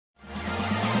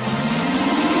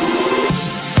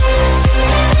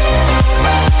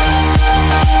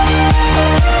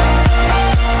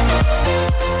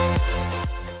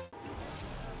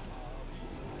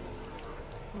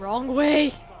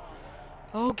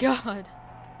god.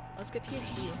 Let's get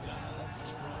PhD.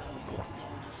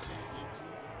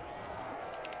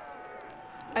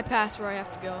 I passed where I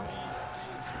have to go.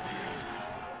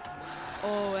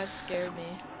 Oh, that scared me.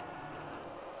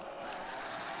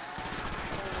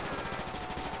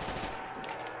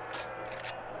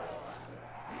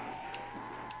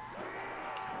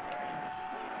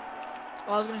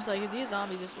 Well, I was gonna say, like, if these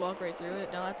zombies just walk right through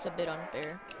it, now that's a bit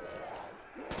unfair.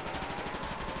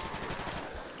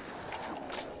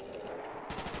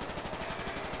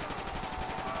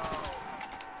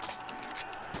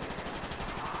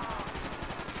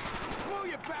 Blow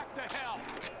you back to hell!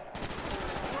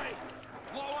 Wait,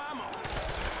 low ammo!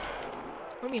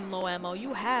 What do you mean low ammo?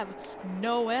 You have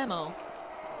no ammo.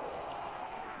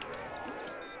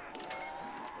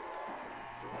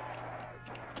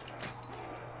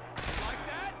 Like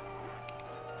that?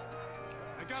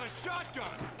 I got a shotgun!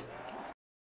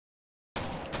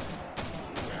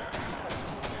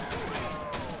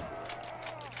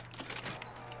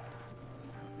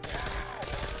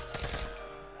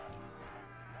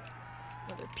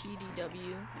 Another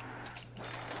PDW.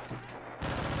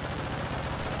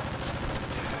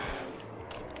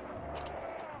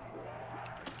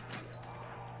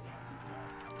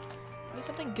 Give me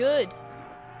something good.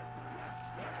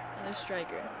 Another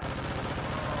striker.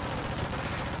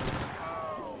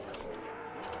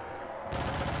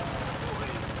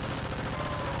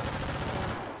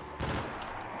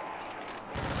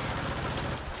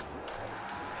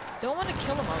 Don't want to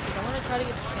kill him all because I want to try to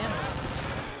get stamina.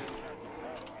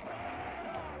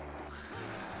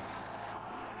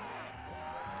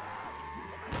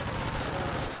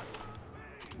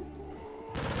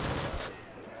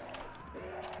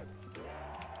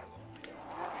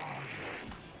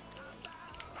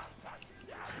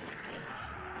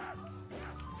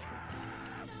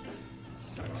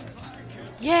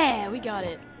 Yeah, we got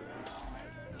it.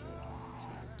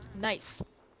 Nice.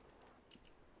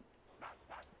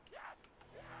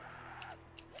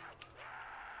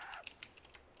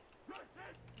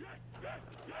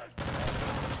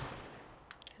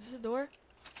 Is this a door?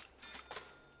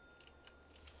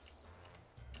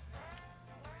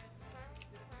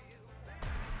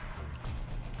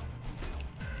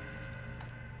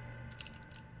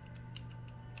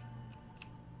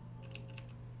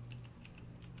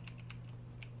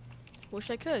 Wish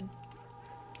I could.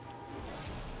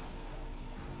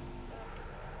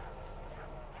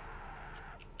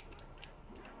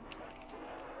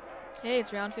 Hey,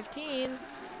 it's round 15.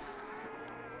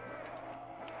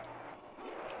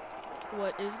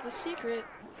 What is the secret?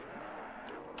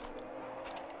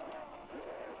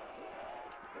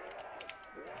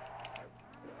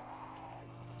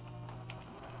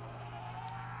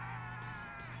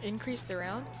 Increase the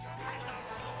round?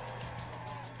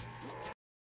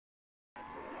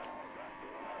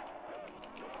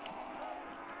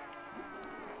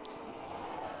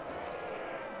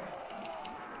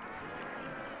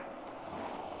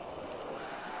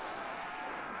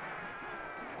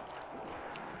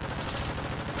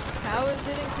 How is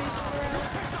it increasing the round?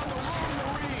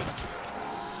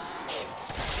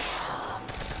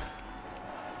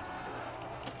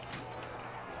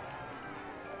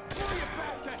 Blow you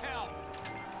back to hell!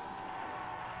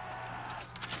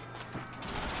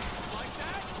 Like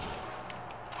that?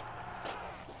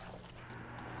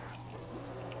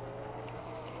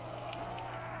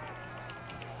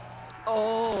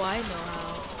 Oh, I know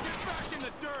how. Get back in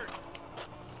the dirt!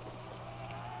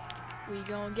 We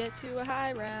gon' get to a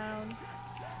high round.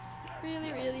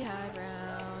 Really, really high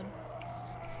round.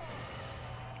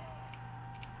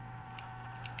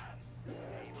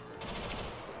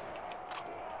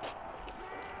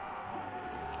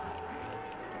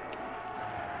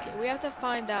 Okay, we have to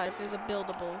find out if there's a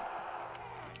buildable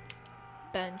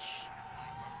bench.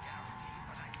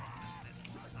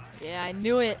 Yeah, I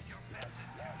knew it.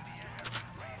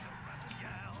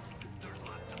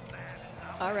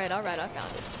 Alright, I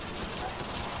found it.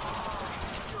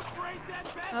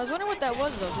 I was wondering what that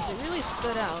was though, because it really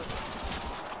stood out.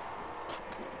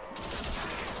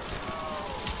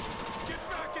 Get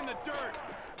back in the dirt!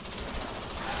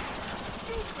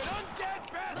 Stupid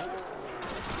undead bastard!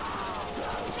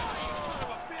 Die, you son of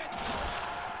a bitch!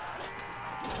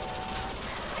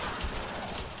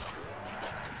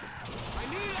 I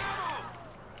need ammo!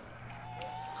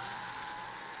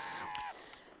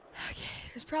 Okay,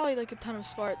 there's probably like a ton of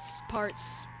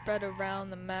parts spread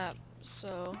around the map,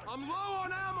 so I'm low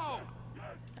on ammo!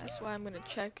 that's why I'm gonna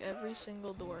check every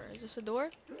single door. Is this a door?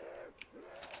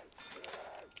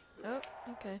 Oh,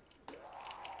 okay.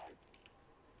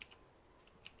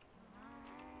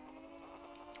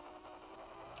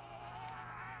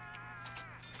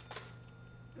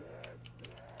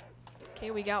 Okay,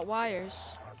 we got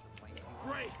wires.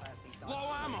 Great.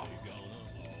 Low ammo.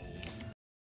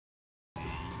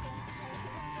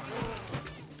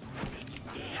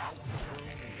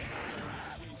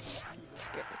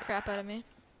 Scared the crap out of me.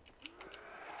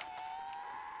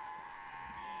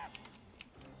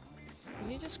 Can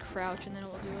you just crouch and then it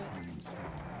will do it?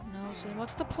 No, so then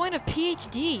what's the point of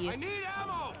PhD? I need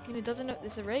ammo. I mean, it doesn't.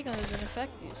 This ray gun doesn't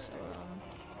affect you, so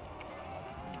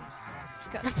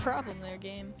you've got a problem there,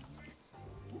 game.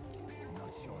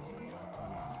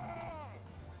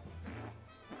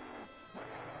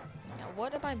 Now,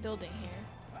 what am I building here?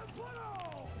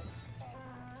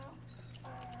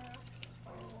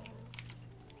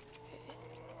 Okay.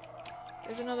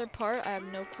 There's another part. I have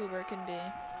no clue where it can be.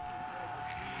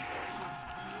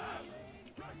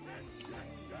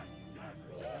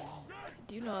 I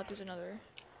do know that there's another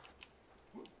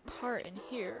part in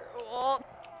here. Oh.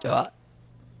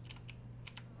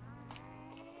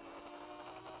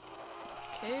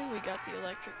 Okay, we got the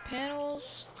electric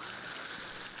panels.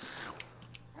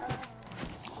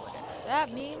 Whatever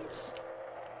that means.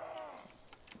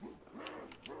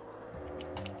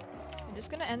 Is this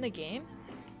gonna end the game?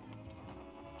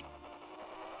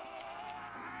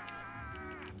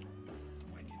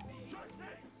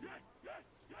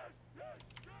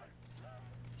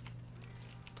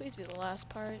 Please be the last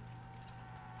part.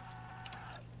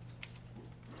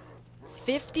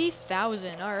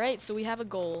 50,000. Alright, so we have a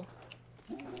goal.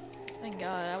 Thank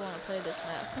God, I want to play this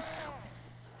map.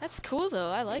 That's cool though,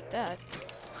 I like that.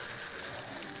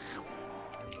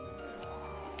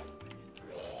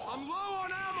 I'm low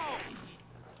on ammo.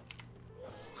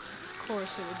 Of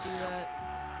course it would do that.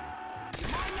 You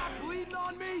mind not bleeding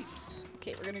on me?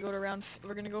 Okay, we're gonna go to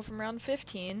we're gonna go from round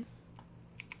 15. You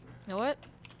know what?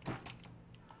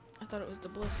 I thought it was the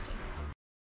bliss thing.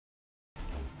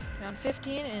 Round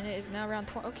 15, and it is now round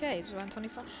 20. Okay, it's round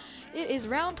 25. It is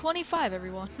round 25,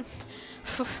 everyone.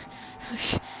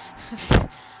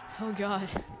 Oh God.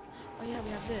 Oh yeah, we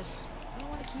have this. I don't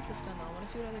want to keep this gun though. I want to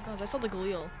see what other guns. I saw the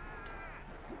Galil.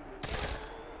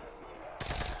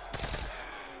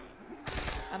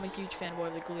 I'm a huge fanboy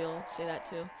of the Galil. Say that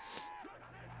too.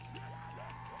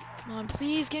 Come on,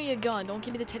 please give me a gun. Don't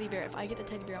give me the teddy bear. If I get the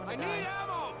teddy bear, I'm I gonna need die.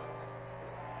 ammo.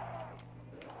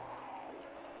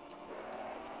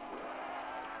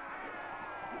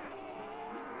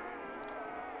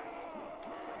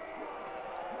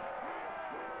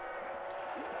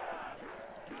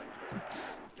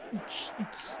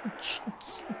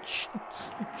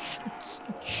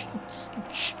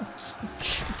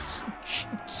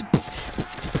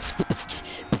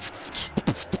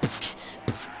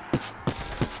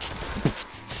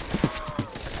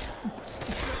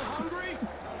 Hungry?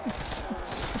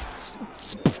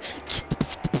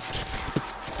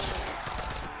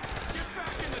 Get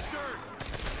back in the dirt.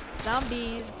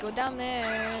 Zombies, go down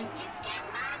there.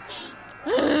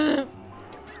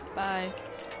 Bye.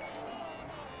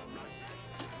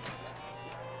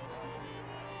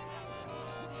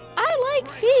 I like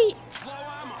feet. Low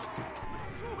ammo.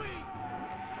 Sweet.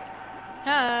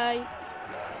 Hi.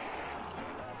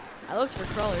 I looked for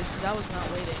crawlers because I was not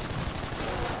waiting.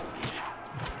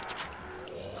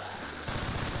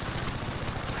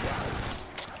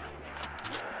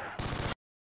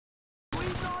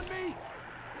 Bleeding on me?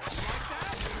 Like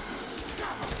that?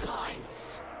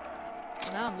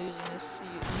 Well, now I'm losing this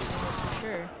for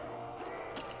sure.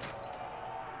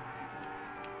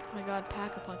 Oh my God,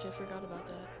 pack a punch! I forgot about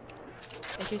that.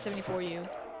 AK-74U.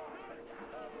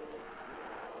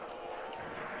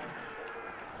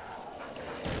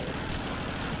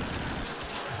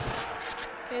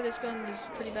 Okay, this gun is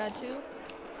pretty bad too.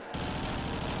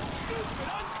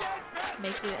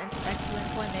 Makes it an excellent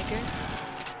point maker.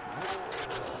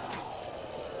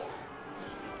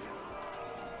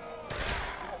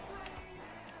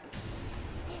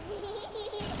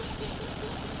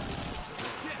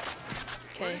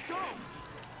 Okay.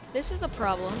 This is the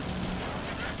problem.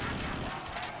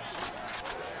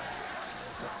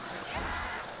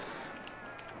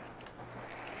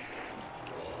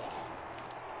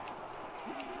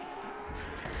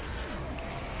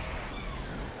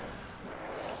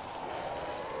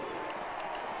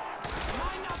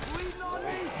 Mind not bleeding on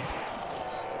me?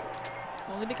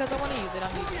 Only because I want to use it,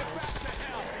 I'm using this.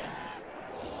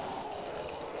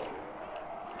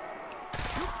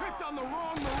 You picked on the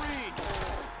wrong Marine.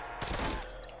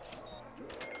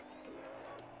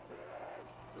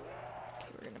 Okay,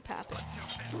 we're gonna pap it.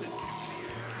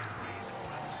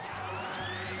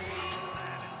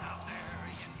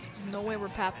 There's no way we're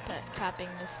papping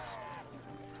this.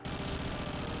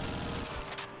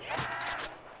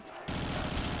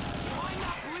 Mind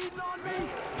not bleeding on me?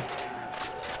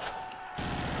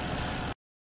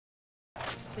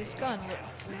 This gun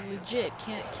legit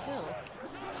can't kill.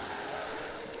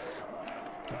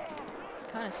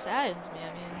 Kind of saddens me.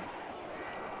 I mean,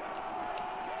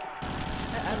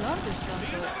 I love this gun,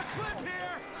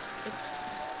 but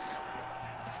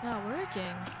it's not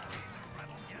working.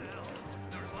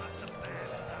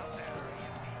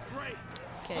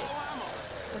 Okay,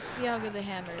 let's see how good the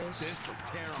hammer is. This'll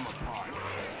tear 'em apart.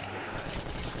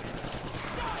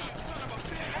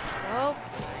 Well,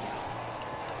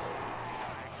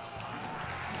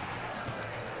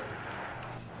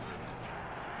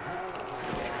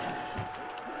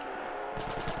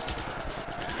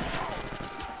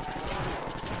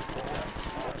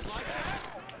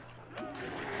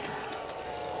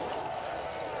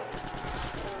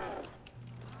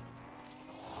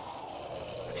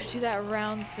 do that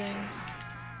round thing.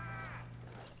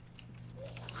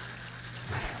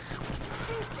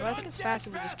 Well, I think it's faster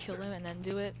if we just kill him and then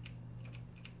do it.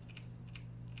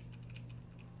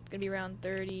 It's gonna be around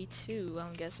 32,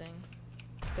 I'm guessing.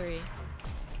 3,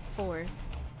 4,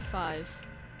 5,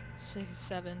 6,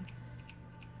 7,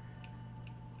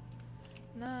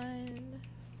 9,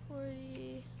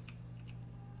 40.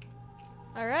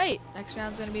 Alright, next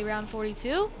round's gonna be round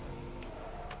 42.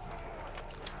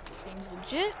 Seems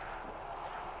legit.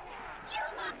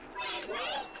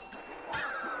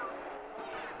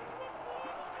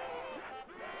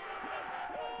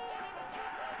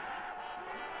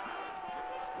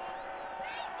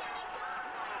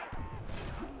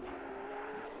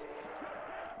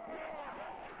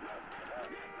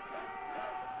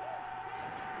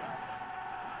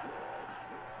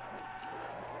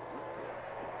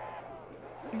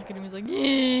 Look at him, he's like,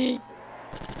 yee!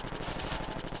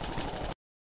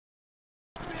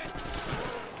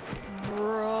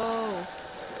 Bro,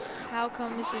 how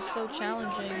come this is so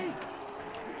challenging?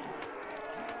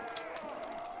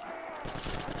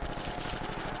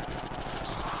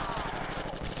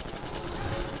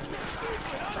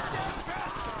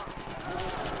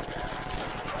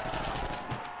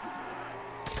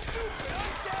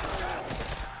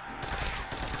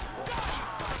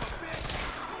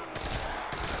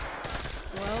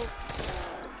 Well,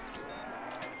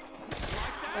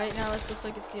 right now this looks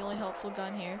like it's the only helpful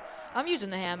gun here. I'm using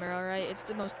the hammer, alright? It's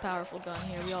the most powerful gun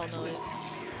here, we all know it.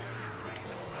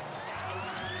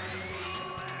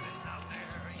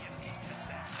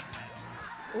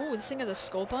 Ooh, this thing has a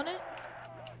scope on it?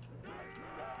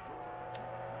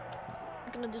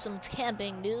 I'm gonna do some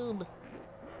camping, noob.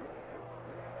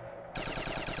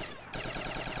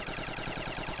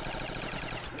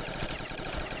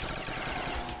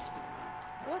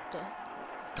 What the?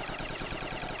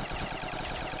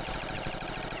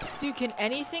 Dude, can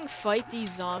anything fight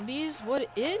these zombies? What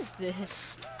is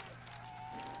this?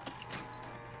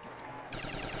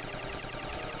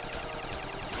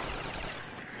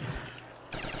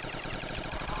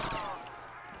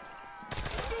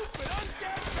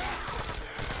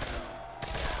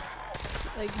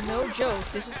 Like, no joke,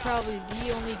 this is probably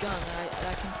the only gun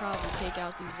that can probably take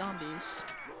out these zombies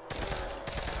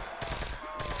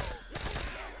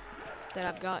that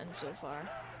I've gotten so far.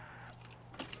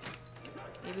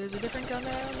 Maybe there's a different gun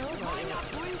that I don't know about yet.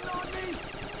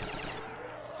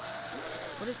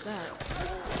 What is that?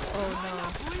 Oh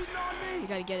no. We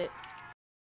gotta get it.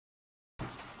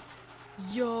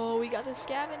 Yo, we got the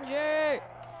scavenger!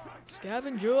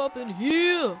 Scavenger up in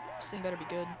here! This thing better be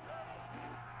good.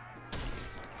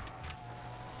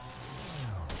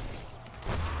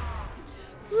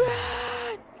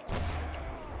 Run!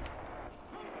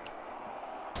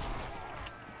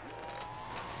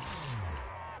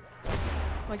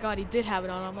 Oh my god, he did have it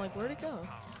on. I'm like, where'd it go?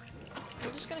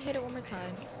 We're just gonna hit it one more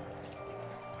time.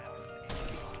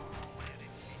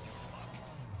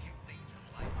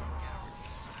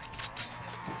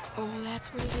 Oh,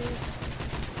 that's what it is.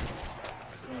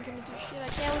 This ain't gonna do shit. I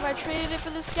can't believe I traded it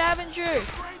for the scavenger!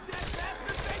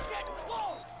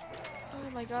 Oh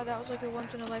my god, that was like a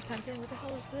once in a lifetime thing. What the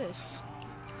hell is this?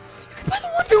 You can buy the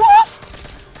Wonder Wolf!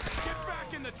 Get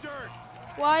back in the dirt!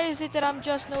 Why is it that I'm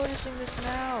just noticing this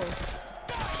now?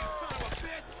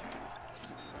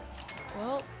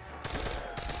 Well,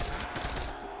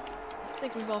 I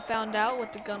think we've all found out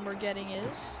what the gun we're getting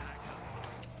is.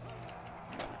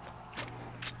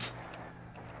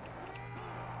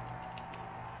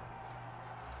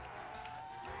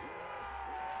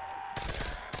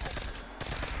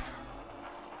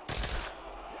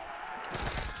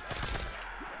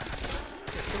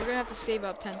 So we're gonna have to save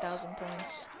up 10,000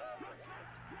 points.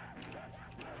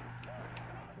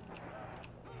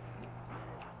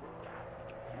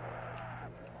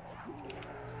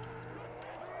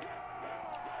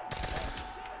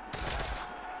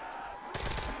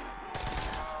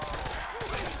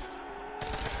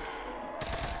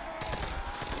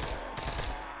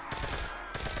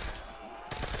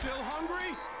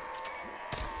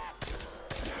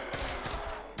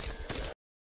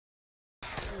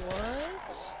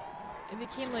 It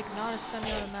became like not a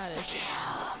semi-automatic.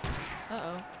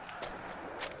 Uh-oh.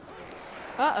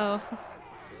 Uh-oh.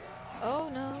 Oh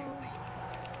no.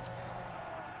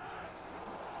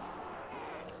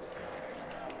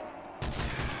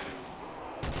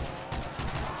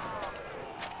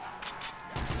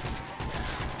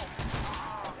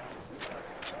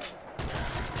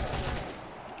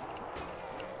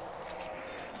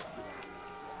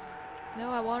 No,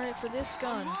 I wanted it for this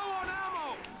gun. I'm low on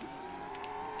ammo.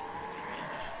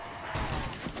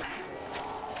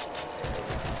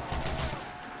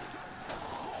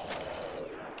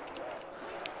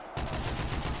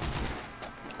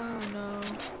 Oh no.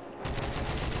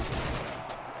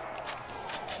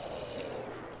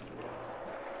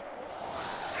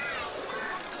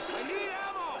 I need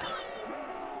ammo.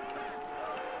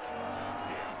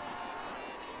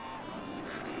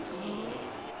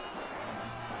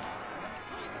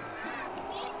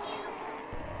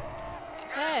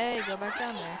 Hey, go back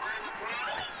down there.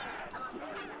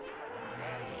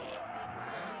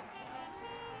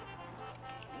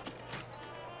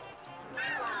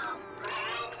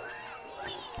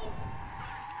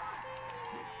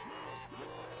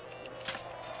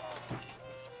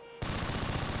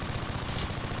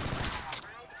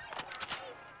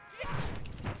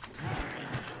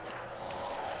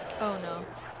 Oh no.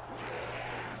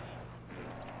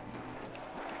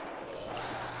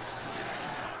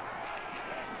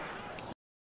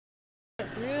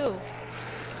 Through.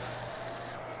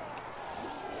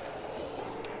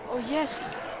 Oh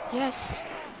yes, yes,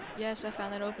 yes! I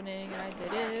found that opening and I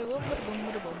did it. Dude,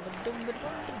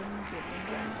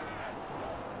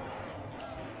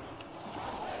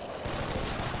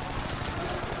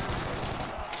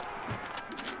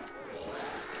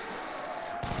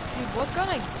 what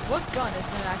gun is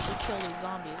gonna actually kill these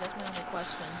zombies? That's my only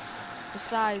question.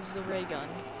 Besides the ray gun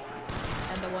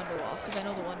and the Wonderwall, because I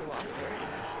know the Wonderwall works.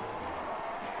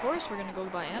 Of course, we're gonna go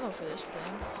buy ammo for this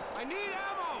thing. I need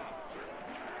ammo.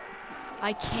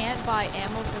 I can't buy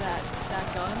ammo for that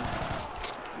gun.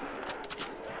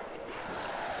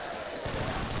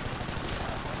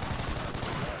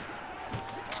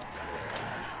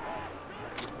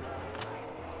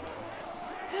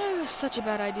 It was such a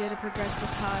bad idea to progress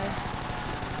this high.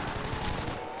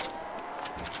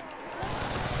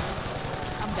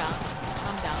 I'm down.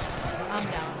 I'm down. I'm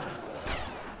down.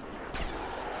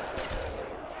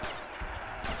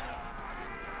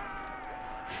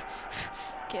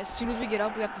 Okay, as soon as we get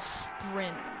up, we have to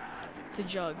sprint to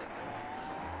Jug.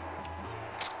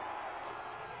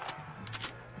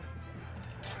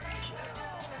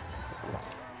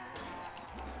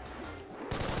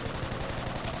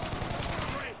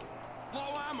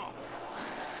 Low ammo.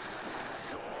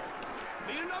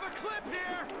 Need another clip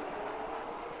here.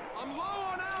 I'm low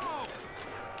on ammo.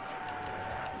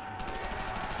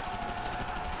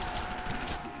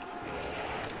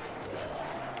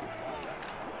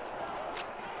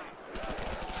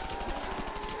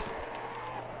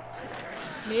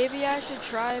 Maybe I should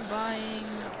try buying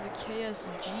the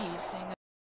KSG, seeing that.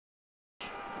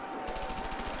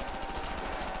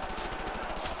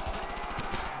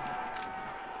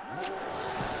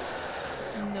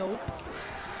 Nope.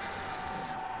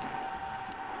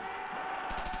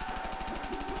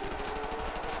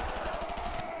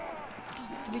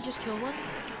 Did we just kill one?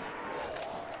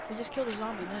 We just killed a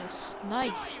zombie, nice.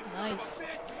 Nice, nice.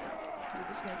 Dude,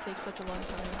 this is gonna take such a long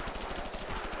time.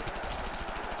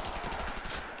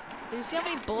 Did you see how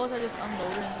many bullets I just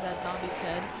unloaded into that zombie's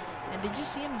head? And did you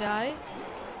see him die?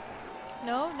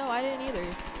 No? No, I didn't either.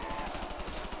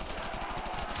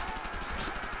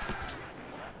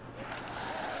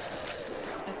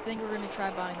 I think we're gonna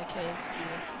try buying the KSG.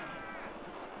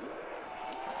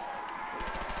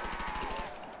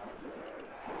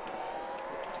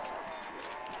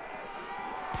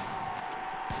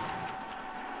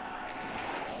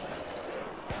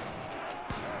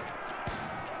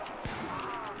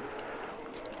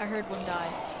 I heard one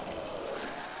die.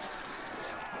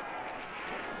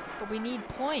 But we need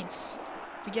points.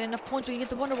 If we get enough points, we can get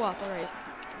the Wonderwaff. Alright.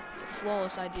 It's a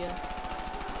flawless idea.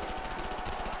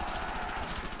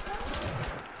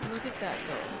 Look at that,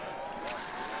 though.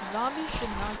 Zombies should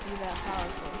not be that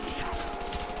powerful.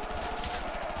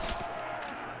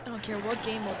 I don't care what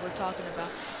game mode we're talking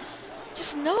about.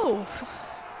 Just no!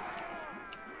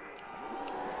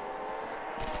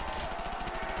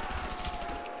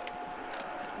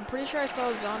 I'm pretty sure I saw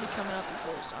a zombie coming up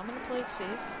before, so I'm gonna play it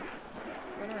safe.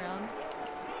 Run around.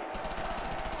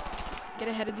 Get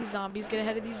ahead of these zombies, get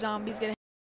ahead of these zombies, get ahead.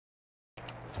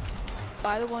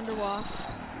 Buy the Wonderwaff.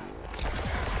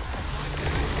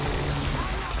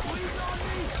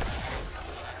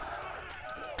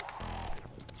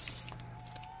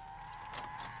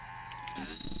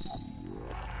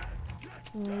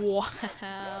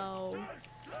 Wow.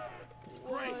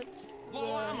 Great. What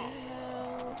the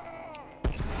hell?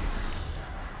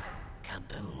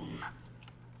 Kaboom.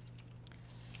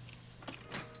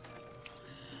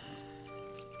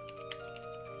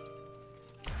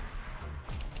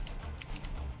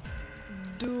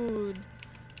 Dude.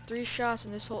 3 shots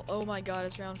in this whole... Oh my god,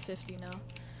 it's round 50 now.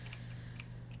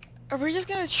 Are we just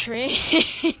gonna train?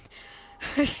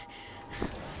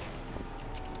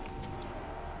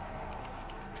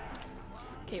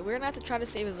 Okay, we're gonna have to try to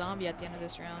save a zombie at the end of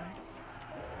this round.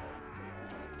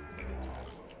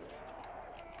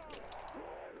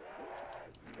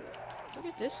 Look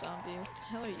at this zombie. What the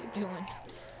hell are you doing?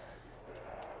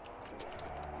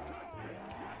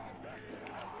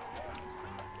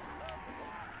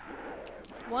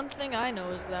 One thing I know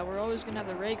is that we're always gonna have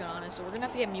the ray gun on it, so we're gonna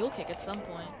have to get mule kick at some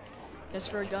point. Just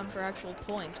for a gun for actual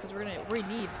points, because we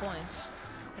need points.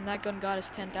 And that gun got us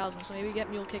 10,000, so maybe get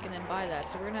mule kick and then buy that.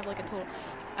 So we're gonna have like a total.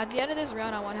 At the end of this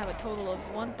round, I want to have a total of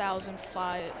 5,000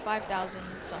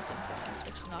 something points,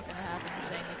 which is not gonna happen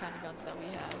saying the kind of guns that we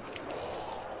have.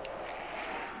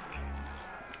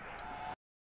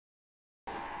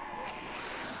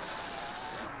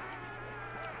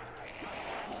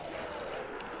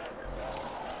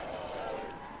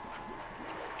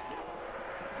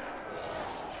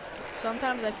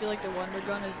 Sometimes I feel like the Wonder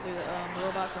Gun is the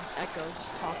robot from Echo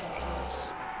just talking to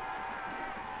us.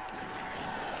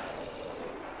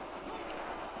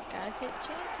 Gotta take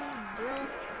chances, bro.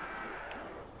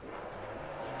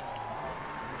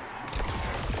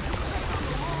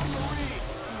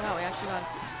 Wow, we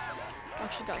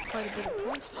actually got quite a bit of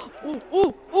points. Ooh,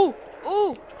 ooh, ooh,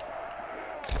 ooh!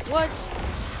 What?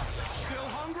 Still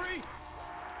hungry?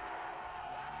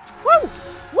 Woo!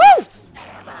 Woo!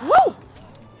 Woo!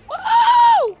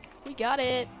 Woo! We got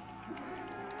it.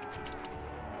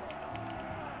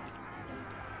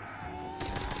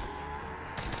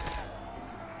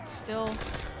 Still,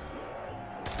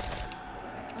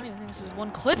 I don't even think this is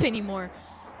one clip anymore.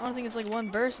 I don't think it's like one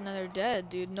burst and then they're dead,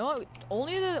 dude. No,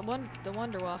 only the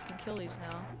Wonder WaW can kill these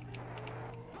now.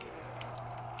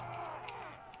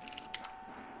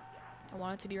 I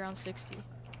want it to be around 60.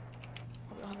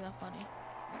 But we don't have enough money.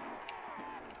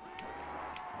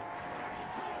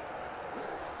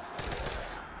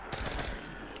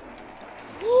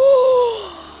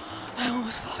 I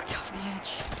almost walked off the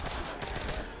edge.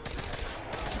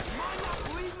 Mind not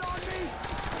bleeding on me?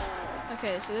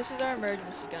 Okay, so this is our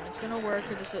emergency gun. It's gonna work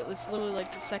because it's literally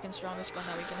like the second strongest gun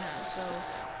that we can have, so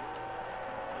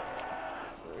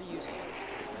we're using it.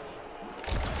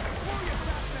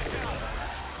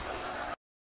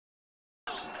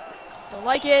 Don't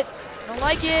like it! Don't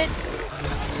like it!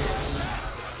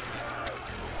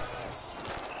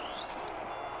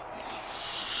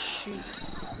 Shoot.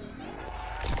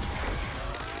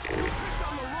 You picked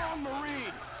on the wrong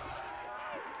Marine.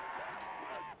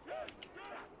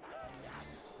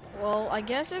 Well, I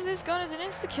guess if this gun isn't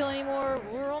insta-kill anymore,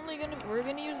 we're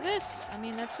gonna use this. I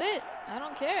mean, that's it. I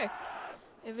don't care.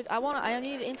 If it, I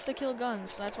need insta-kill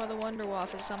guns, so that's why the Wonder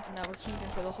WaW is something that we're keeping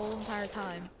for the whole entire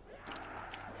time.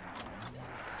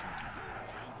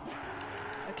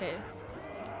 Okay.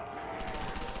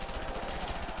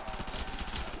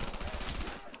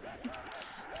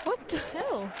 What the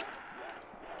hell?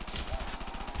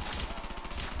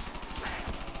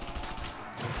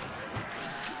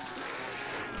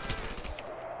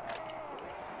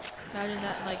 Imagine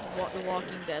that in, like, The Walking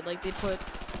Dead. Like, they put,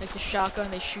 like, the shotgun,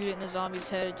 they shoot it in the zombie's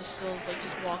head, it just still is, like,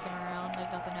 just walking around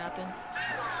like nothing happened.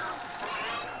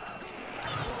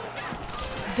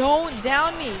 Don't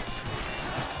down me!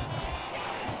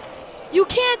 You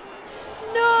can't!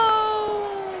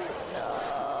 No! No!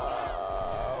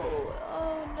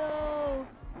 Oh, no.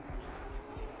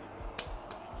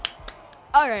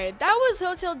 Alright, that was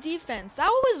Hotel Defense. That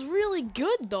was really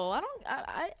good, though.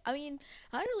 I mean,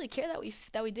 I don't really care that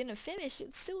we didn't finish.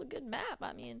 It's still a good map.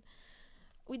 I mean,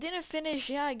 we didn't finish.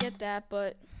 Yeah, I get that,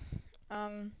 but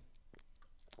I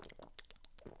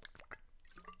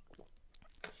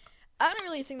don't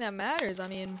really think that matters. I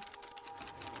mean,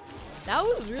 that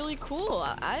was really cool.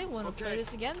 I want to play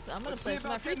this again. So I'm gonna play this in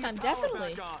my free time,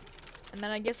 definitely. And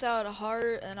then I guess I'll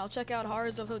check out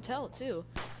Horrors of Hotel too.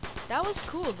 That was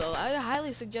cool though. I would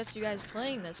highly suggest you guys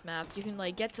playing this map. You can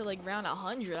like get to like round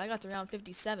 100. I got to round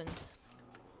 57.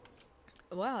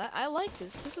 Wow, I like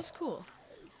this. This is cool.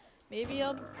 Maybe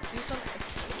I'll do some.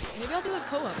 Maybe I'll do a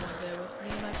co-op one day with me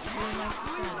and my friend.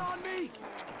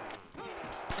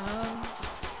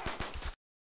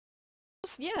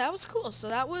 Yeah, that was cool. So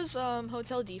that was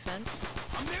Hotel Defense.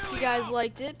 If you guys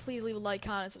liked it, please leave a like,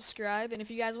 comment, and subscribe. And if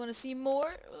you guys want to see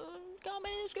more, comment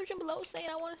in the description below saying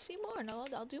I want to see more, and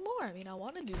I'll do more. I mean, I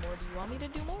want to do more. Do you want me to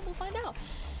do more? We'll find out.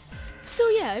 So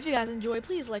yeah, if you guys enjoy,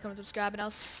 please like, comment, subscribe, and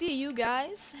I'll see you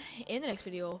guys in the next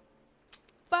video.